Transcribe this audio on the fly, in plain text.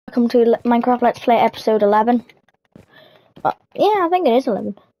welcome to Minecraft Let's Play episode 11. Yeah, I think it is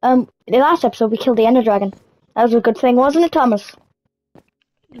 11. The last episode we killed the Ender Dragon. That was a good thing, wasn't it, Thomas?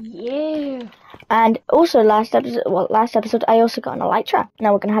 Yeah. And also last episode I also got an elytra.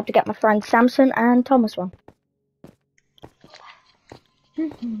 Now we're gonna have to get my friends Samson and Thomas one.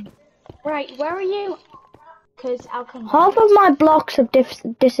 Right, where are you? Because I'll come back. Half of my blocks have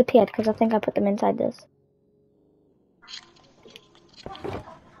disappeared because I think I put them inside this.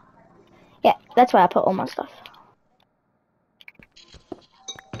 Yeah, that's where I put all my stuff.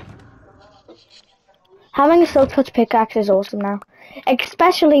 Having a silk touch pickaxe is awesome now,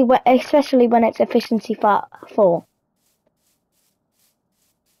 especially when it's efficiency 4.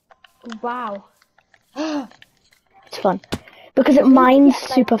 Wow. It's fun because it mines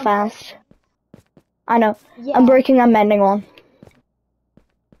super fast. I know. Yeah. I'm breaking and mending one.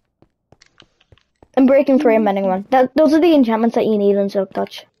 I'm breaking 3 and mending 1. Those are the enchantments that you need in silk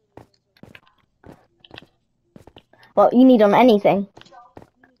touch. Well, you need on anything.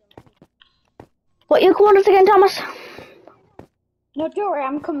 What are your coordinates again, Thomas? No, don't worry,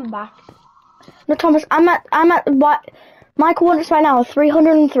 I'm coming back. No, Thomas, I'm at what? My coordinates right now are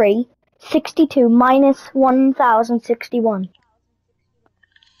 303, 62 minus 1061.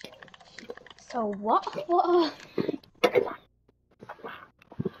 So what? What?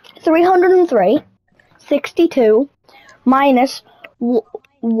 303, 62 minus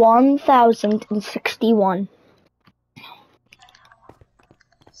 1061.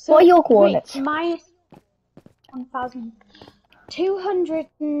 So, what are your coordinates? Wait, minus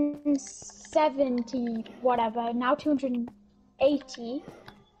 1,270 whatever, now 280,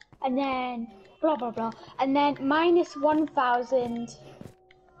 and then blah blah blah, and then minus 1,000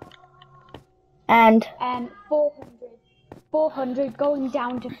 and 400 going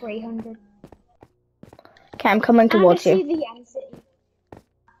down to 300. Okay, I'm coming towards you. I see the end city.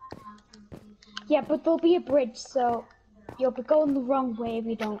 Yeah, but there'll be a bridge, so you'll be going the wrong way if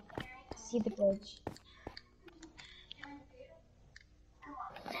you don't see the bridge.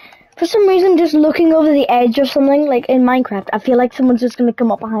 For some reason, just looking over the edge of something, like in Minecraft, I feel like someone's just gonna come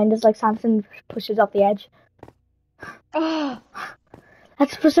up behind us, like Samson pushes off the edge.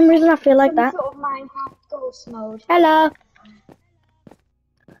 That's for some reason I feel like that. Sort of Minecraft ghost mode. Hello.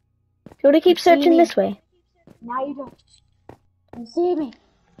 Do you want to keep searching this way? Now you don't. You see me?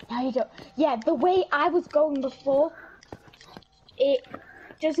 Now you don't. Yeah, the way I was going before, it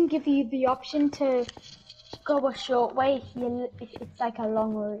doesn't give you the option to go a short way. It's like a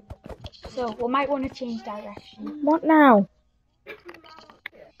long route. So we might want to change direction. What now?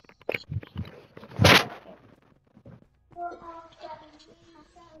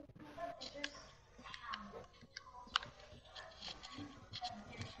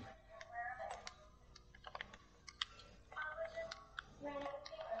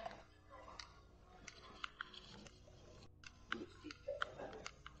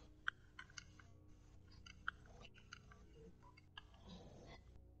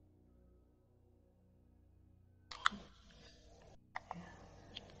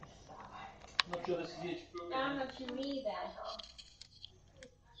 Down to me then.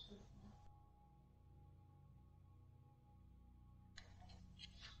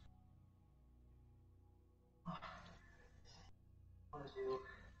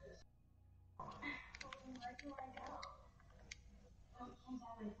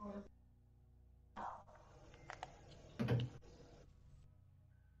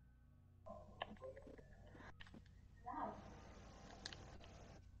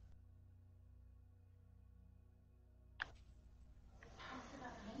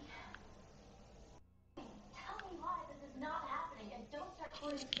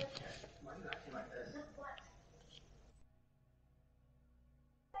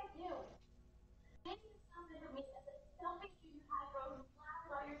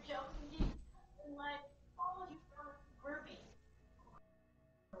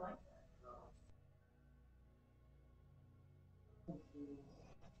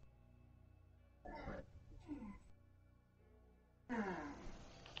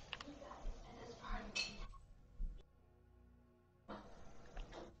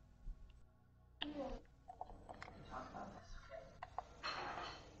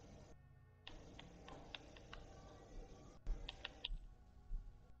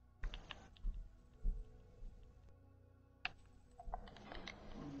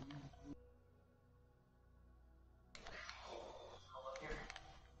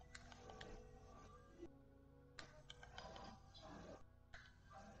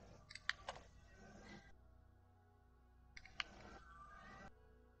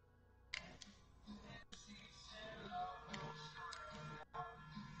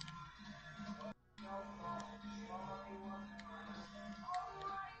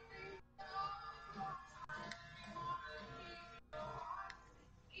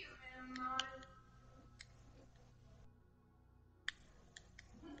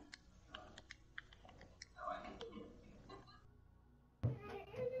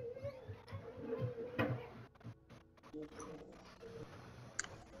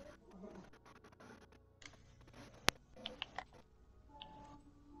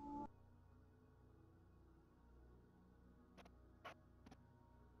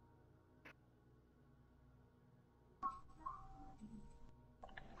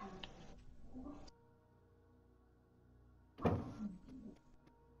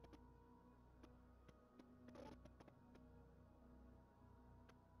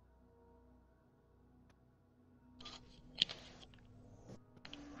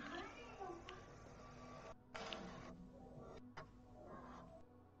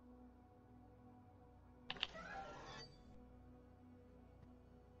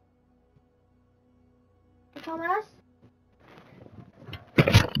 Thomas?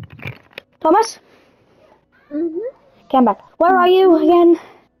 Thomas? Mhm. Come back. Where are you again?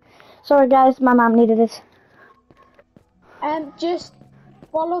 Sorry guys, my mom needed it. Just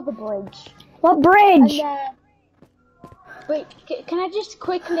follow the bridge. What And bridge? then... Wait, can I just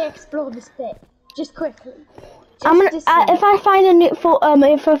quickly explore this bit? Just quickly. I'm gonna. Just to see. If I find a new,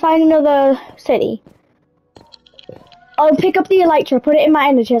 if I find another city, I'll pick up the elytra, put it in my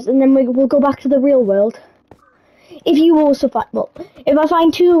ender chest, and then we'll go back to the real world. If you also find, well, if I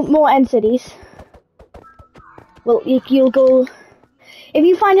find 2 more end cities, well, you'll go. If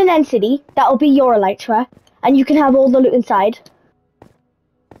you find an end city, that'll be your elytra, and you can have all the loot inside,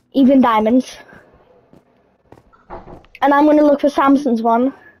 even diamonds. And I'm gonna look for Samson's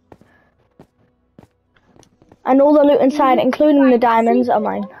one. And all the loot inside, including the diamonds, are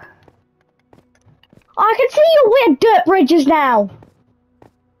mine. I can see your weird dirt bridges now!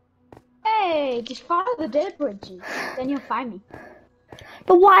 Hey, just follow the dirt bridges. Then you'll find me.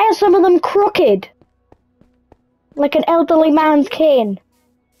 But why are some of them crooked? Like an elderly man's cane.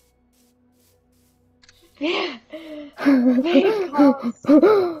 Because...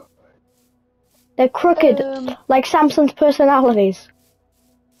 They're crooked, like Samson's personalities.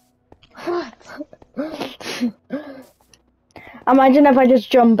 What? Imagine if I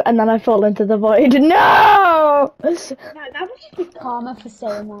just jump and then I fall into the void. No! No, that would just be karma for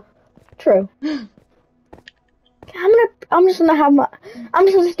saying that. True. I'm just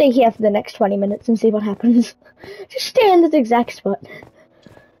gonna stay here for the next 20 minutes and see what happens. Just stay in this exact spot.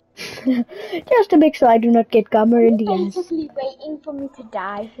 Just to make sure I do not get Gamma in the end. Basically waiting for me to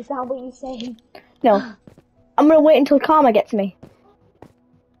die. Is that what you're saying? No. I'm gonna wait until Karma gets me.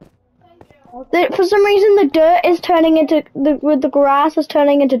 For some reason the dirt is turning into, the grass is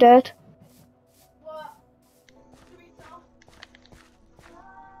turning into dirt.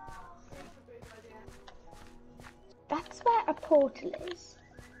 That's where a portal is.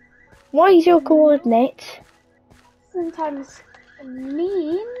 What is your coordinates? Sometimes it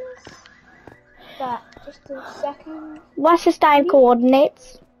means that, just a second, What's the time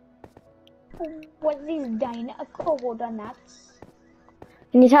coordinates? what these dyna coordinates?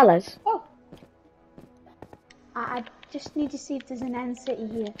 Can you tell us? Oh, I just need to see if there's an end city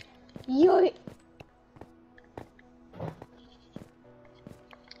here. Yo.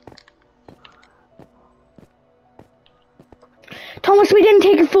 Thomas, we didn't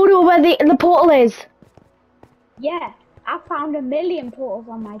take a photo of where the portal is. Yeah, I found a million portals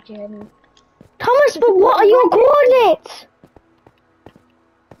on my journey. Thomas, but what are your coordinates?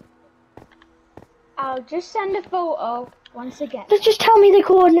 I'll just send a photo once again. Just tell me the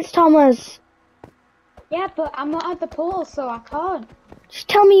coordinates, Thomas. Yeah, but I'm not at the portal, so I can't. Just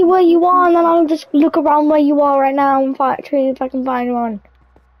tell me where you are, and then I'll just look around where you are right now and see if I can find one.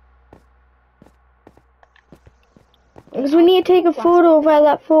 Because we need to take a photo of where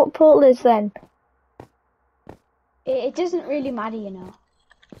that portal is then. It doesn't really matter, you know.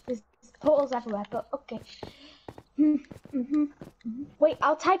 There's portals everywhere, but okay. Wait,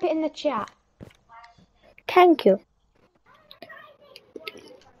 I'll type it in the chat. Thank you.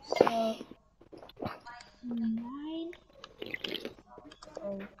 So, 9,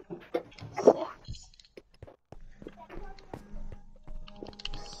 6,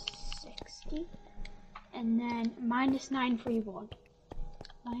 60, and then minus 931.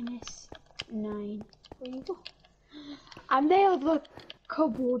 Minus 931. And they'll the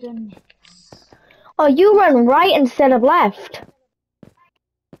coordinates. Oh, you run right instead of left.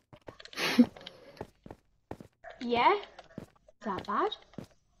 Yeah? Is that bad?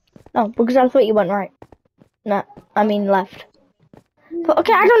 No, because I thought you went right. No, I mean left. But,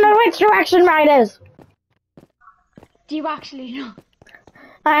 okay, I don't know which direction right is. Do you actually know?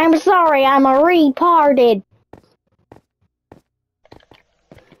 I'm sorry, I'm a retarded.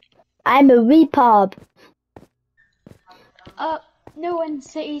 I'm a repub. No one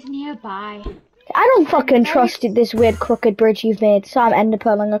cities nearby. I don't fucking trust this weird crooked bridge you've made, so I'm ender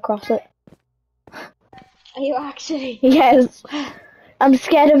pearling across it. Are you actually? Yes. I'm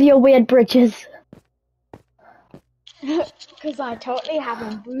scared of your weird bridges. Because I totally have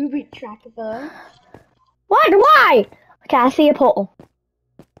a booby tracker though. What? Why? Okay, I see a portal.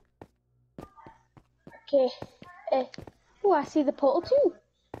 Okay. Oh, I see the portal too.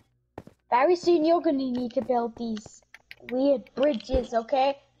 Very soon you're gonna need to build these weird bridges,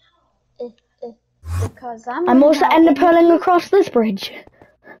 okay? Because I'm also ender pearling across this bridge.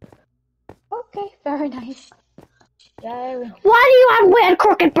 Okay, very nice. Very. Why do you have weird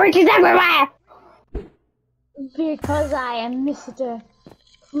crooked bridges everywhere? Because I am Mr.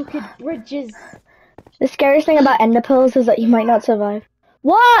 Crooked Bridges. The scariest thing about ender pearls is that you might not survive.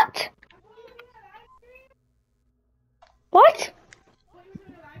 What? What?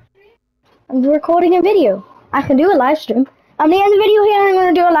 I'm recording a video. I can do a live stream. I'm gonna end the video here and I'm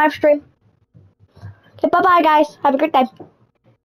gonna do a live stream. Okay, bye bye guys. Have a good time.